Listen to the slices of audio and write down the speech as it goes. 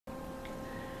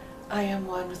I am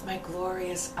one with my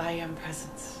glorious I Am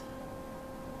presence.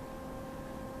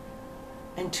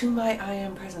 And to my I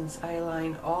Am presence, I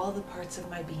align all the parts of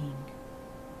my being,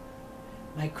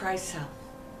 my Christ self,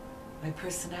 my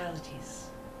personalities,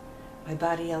 my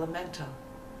body elemental,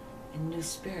 and new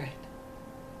spirit,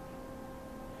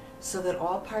 so that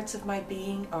all parts of my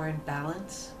being are in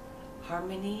balance,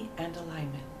 harmony, and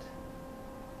alignment.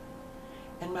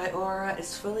 And my aura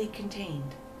is fully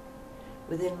contained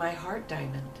within my heart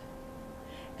diamond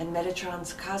and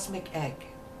Metatron's cosmic egg.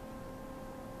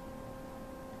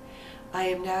 I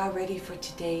am now ready for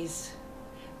today's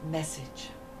message.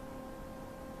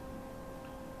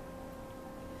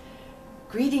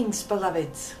 Greetings,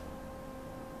 beloveds.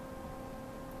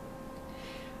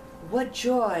 What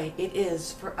joy it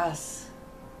is for us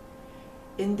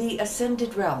in the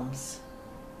ascended realms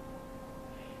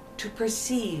to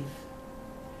perceive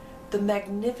the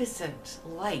magnificent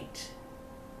light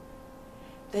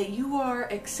that you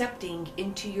are accepting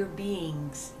into your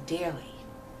beings daily.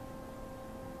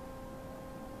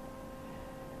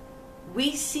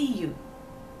 We see you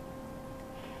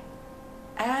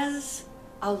as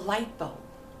a light bulb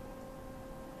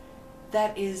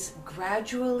that is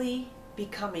gradually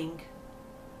becoming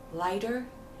lighter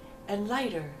and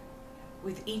lighter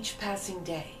with each passing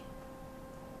day.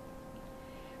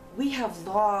 We have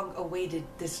long awaited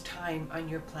this time on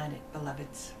your planet,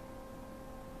 beloveds.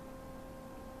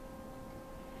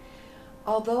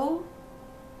 Although,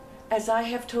 as I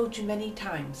have told you many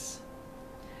times,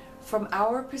 from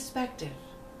our perspective,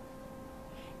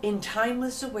 in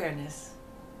timeless awareness,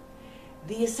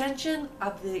 the ascension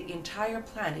of the entire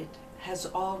planet has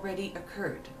already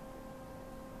occurred.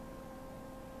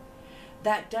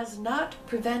 That does not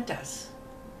prevent us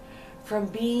from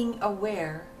being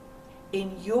aware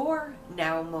in your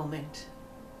now moment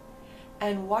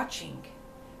and watching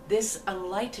this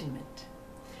enlightenment,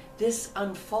 this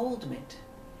unfoldment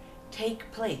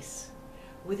take place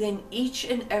within each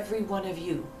and every one of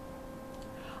you,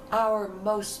 our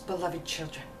most beloved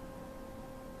children.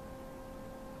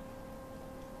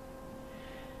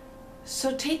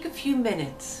 So take a few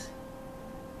minutes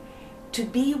to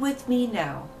be with me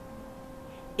now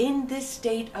in this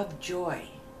state of joy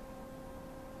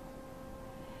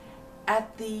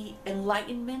at the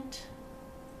enlightenment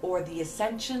or the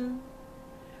ascension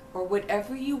or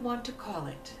whatever you want to call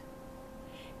it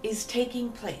is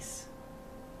taking place.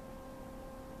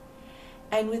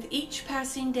 And with each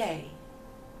passing day,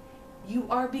 you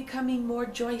are becoming more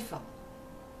joyful,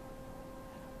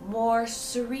 more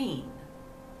serene,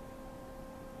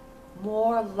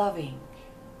 more loving,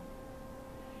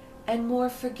 and more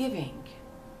forgiving,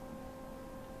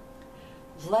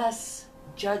 less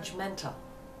judgmental,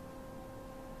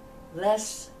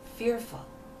 less fearful,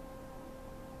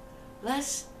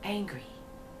 less angry.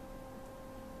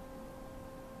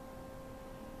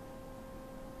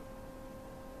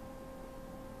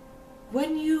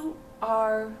 When you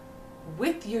are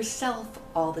with yourself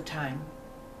all the time,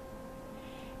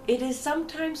 it is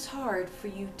sometimes hard for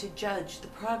you to judge the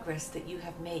progress that you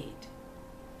have made,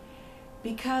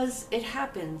 because it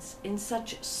happens in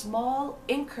such small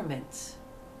increments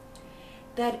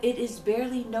that it is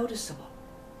barely noticeable.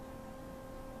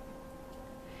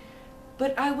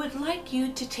 But I would like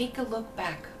you to take a look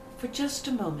back for just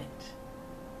a moment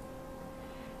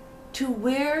to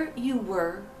where you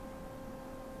were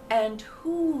and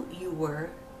who you were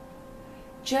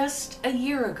just a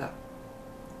year ago,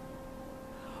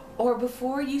 or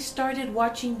before you started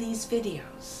watching these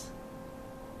videos,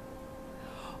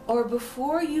 or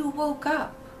before you woke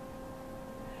up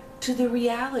to the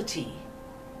reality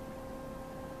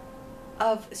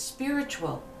of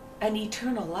spiritual and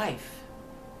eternal life.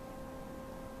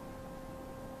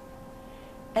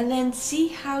 And then see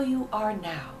how you are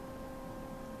now.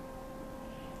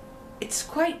 It's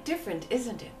quite different,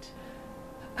 isn't it?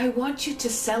 I want you to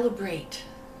celebrate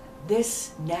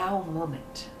this now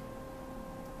moment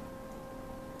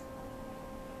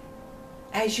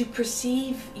as you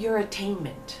perceive your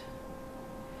attainment,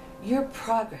 your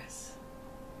progress,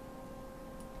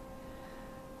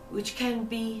 which can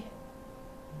be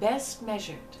best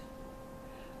measured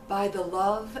by the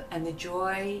love and the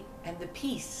joy and the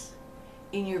peace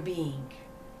in your being.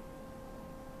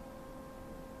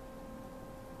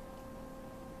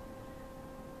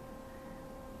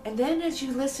 And then as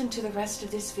you listen to the rest of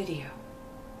this video,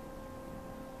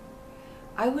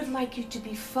 I would like you to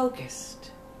be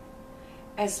focused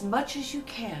as much as you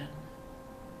can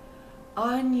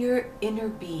on your inner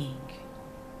being,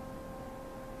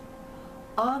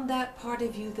 on that part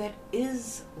of you that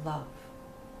is love,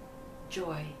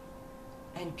 joy,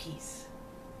 and peace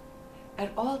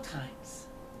at all times.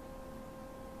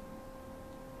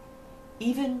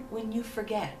 even when you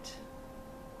forget.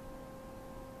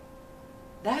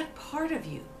 That part of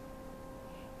you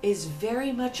is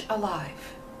very much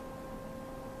alive.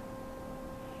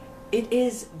 It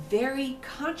is very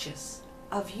conscious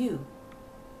of you.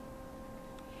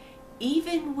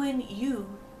 Even when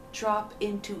you drop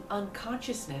into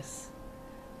unconsciousness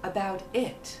about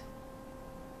it.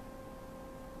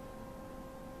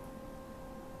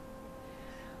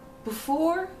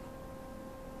 Before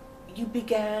you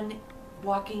began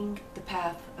walking the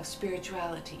path of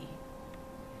spirituality,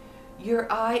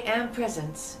 your I am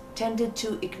presence tended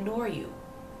to ignore you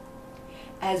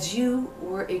as you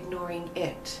were ignoring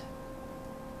it.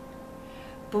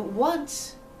 But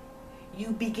once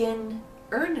you begin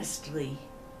earnestly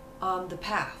on the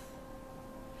path,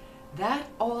 that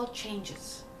all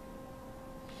changes.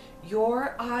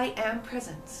 Your I am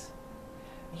presence,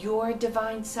 your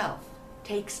divine self,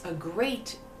 takes a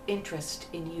great interest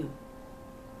in you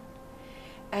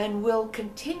and will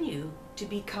continue to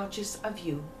be conscious of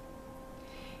you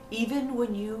even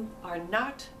when you are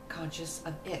not conscious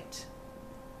of it.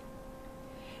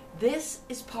 This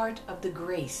is part of the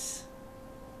grace,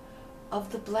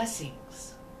 of the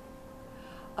blessings,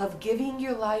 of giving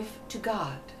your life to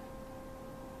God,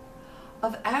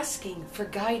 of asking for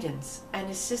guidance and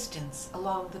assistance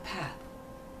along the path,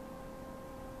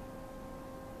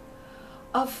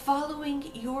 of following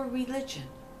your religion,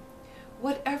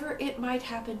 whatever it might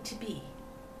happen to be.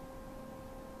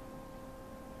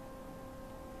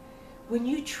 When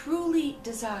you truly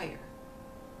desire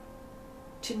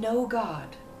to know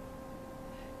God,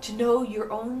 to know your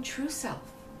own true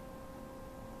self,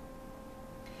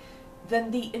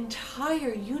 then the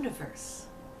entire universe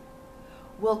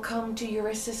will come to your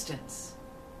assistance.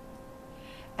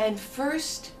 And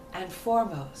first and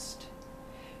foremost,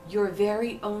 your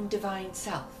very own divine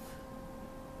self.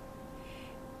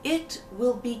 It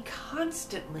will be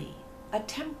constantly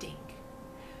attempting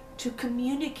to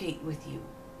communicate with you,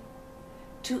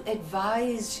 to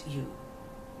advise you,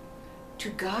 to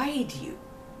guide you.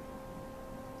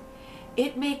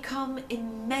 It may come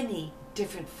in many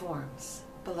different forms,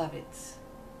 beloveds.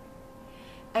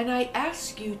 And I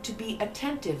ask you to be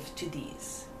attentive to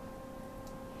these.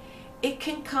 It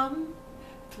can come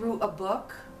through a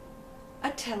book, a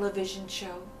television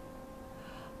show,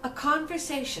 a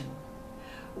conversation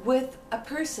with a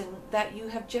person that you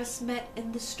have just met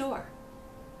in the store.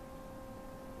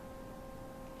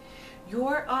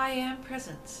 Your I am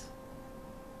presence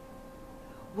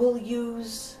will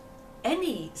use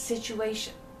any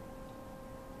situation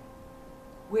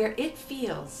where it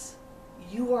feels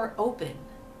you are open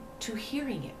to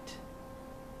hearing it.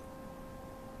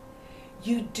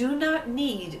 You do not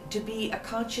need to be a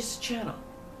conscious channel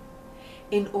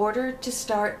in order to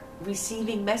start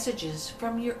receiving messages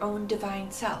from your own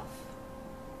divine self.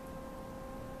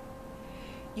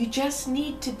 You just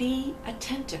need to be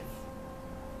attentive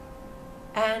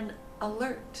and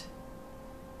alert.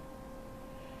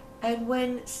 And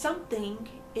when something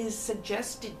is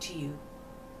suggested to you,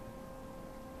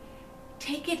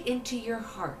 take it into your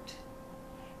heart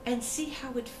and see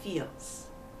how it feels.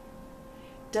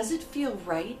 Does it feel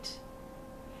right?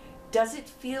 Does it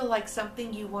feel like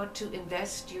something you want to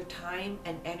invest your time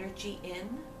and energy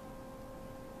in?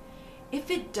 If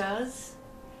it does,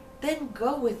 then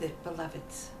go with it,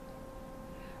 beloveds,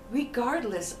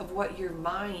 regardless of what your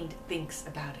mind thinks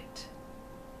about it.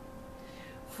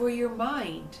 For your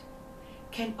mind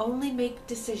can only make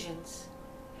decisions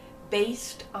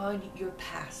based on your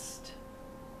past.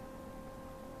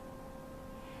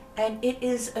 And it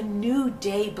is a new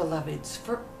day, beloveds,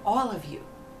 for all of you.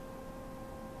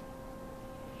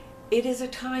 It is a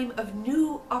time of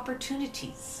new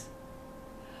opportunities,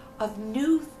 of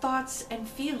new thoughts and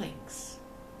feelings.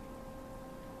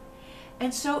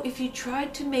 And so if you try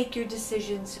to make your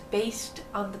decisions based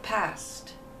on the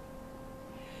past,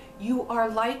 you are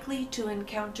likely to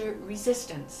encounter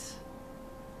resistance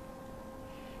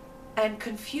and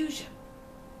confusion.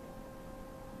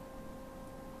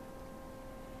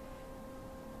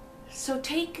 So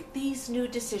take these new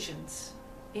decisions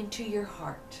into your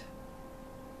heart,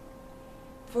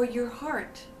 for your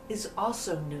heart is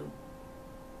also new.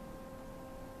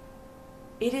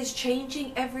 It is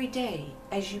changing every day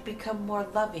as you become more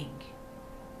loving,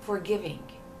 forgiving,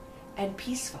 and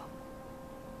peaceful.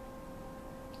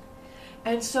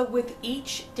 And so with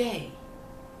each day,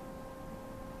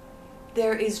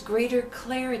 there is greater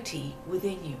clarity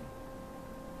within you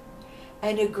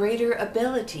and a greater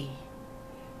ability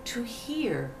to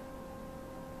hear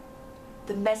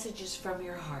the messages from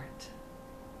your heart.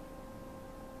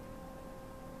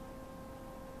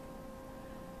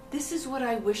 This is what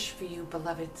I wish for you,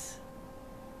 beloveds.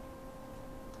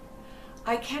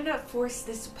 I cannot force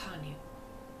this upon you,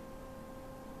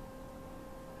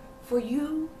 for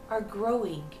you are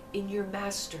growing in your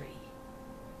mastery,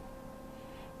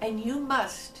 and you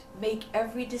must make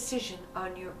every decision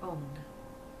on your own.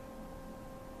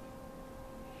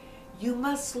 You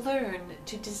must learn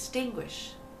to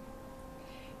distinguish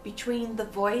between the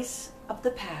voice of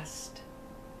the past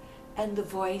and the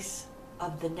voice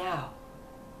of the now.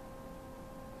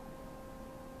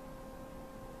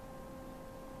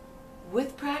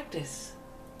 With practice,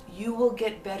 you will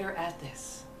get better at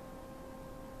this.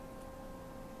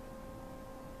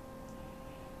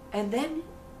 And then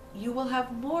you will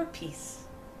have more peace,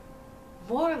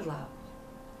 more love,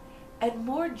 and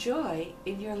more joy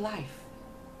in your life.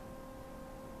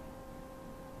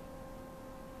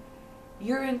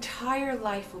 Your entire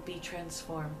life will be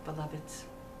transformed, beloveds.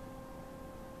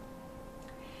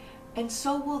 And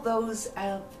so will those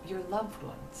of your loved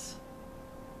ones.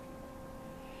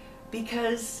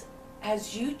 Because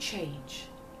as you change,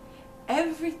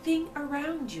 everything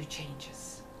around you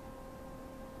changes.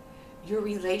 Your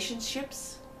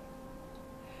relationships,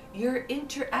 your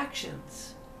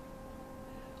interactions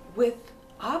with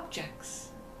objects,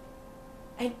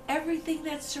 and everything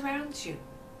that surrounds you.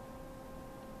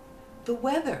 The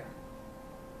weather,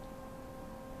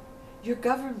 your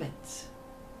government,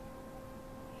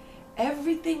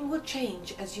 everything will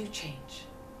change as you change.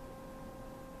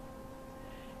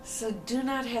 So do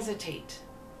not hesitate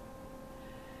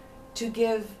to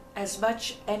give as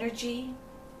much energy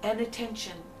and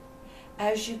attention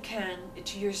as you can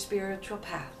to your spiritual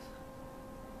path.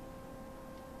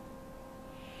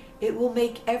 It will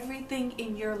make everything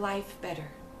in your life better.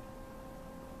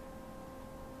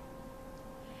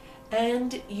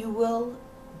 And you will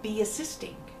be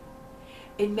assisting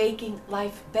in making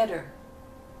life better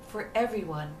for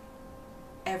everyone,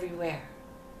 everywhere.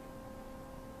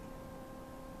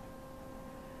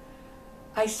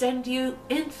 I send you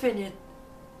infinite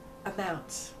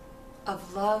amounts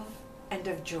of love and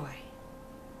of joy.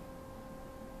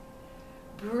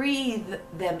 Breathe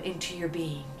them into your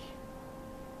being.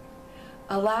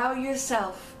 Allow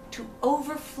yourself to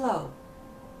overflow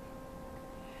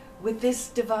with this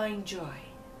divine joy,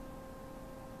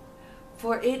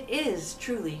 for it is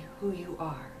truly who you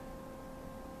are.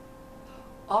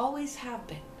 Always have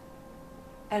been,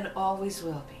 and always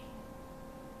will be.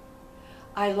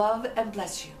 I love and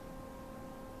bless you.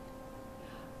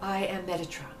 I am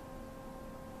Metatron.